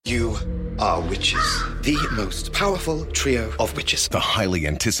You are witches. The most powerful trio of witches. The highly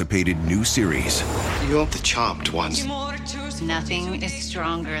anticipated new series. You're the charmed ones. Nothing is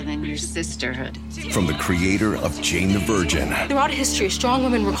stronger than your sisterhood. From the creator of Jane the Virgin. Throughout history, strong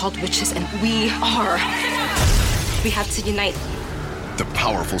women were called witches, and we are. We have to unite. The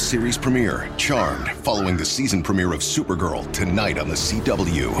powerful series premiere, Charmed, following the season premiere of Supergirl tonight on the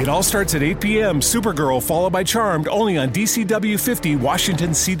CW. It all starts at 8 p.m. Supergirl, followed by Charmed, only on DCW 50,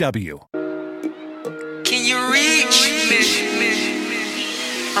 Washington CW. Can you reach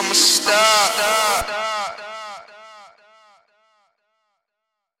me? I'm a star.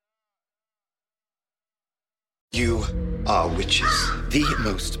 You are witches. The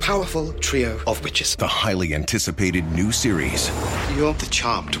most powerful trio of witches. The highly anticipated new series. You're the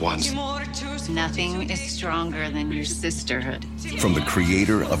charmed ones. Nothing is stronger than your sisterhood. From the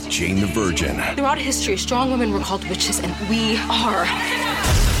creator of Jane the Virgin. Throughout history, strong women were called witches, and we are.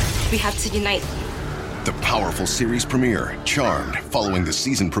 We have to unite. The powerful series premiere, Charmed, following the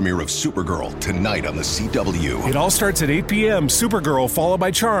season premiere of Supergirl tonight on the CW. It all starts at 8 p.m. Supergirl, followed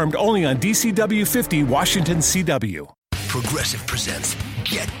by Charmed, only on DCW 50, Washington CW. Progressive presents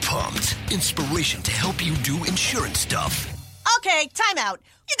Get Pumped. Inspiration to help you do insurance stuff. Okay, time out.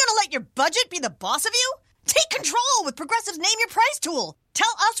 You're gonna let your budget be the boss of you? Take control with Progressive's Name Your Price tool. Tell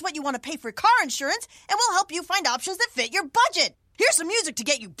us what you want to pay for car insurance, and we'll help you find options that fit your budget. Here's some music to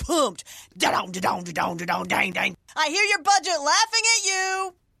get you pumped. Da-dong, da-dong, da-dong, da-dong, dang, dang. I hear your budget laughing at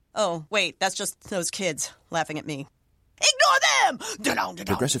you. Oh, wait, that's just those kids laughing at me. Ignore them! Da-dong, da-dong,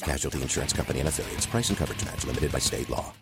 Progressive Casualty Insurance Company and affiliates. Price and coverage match limited by state law.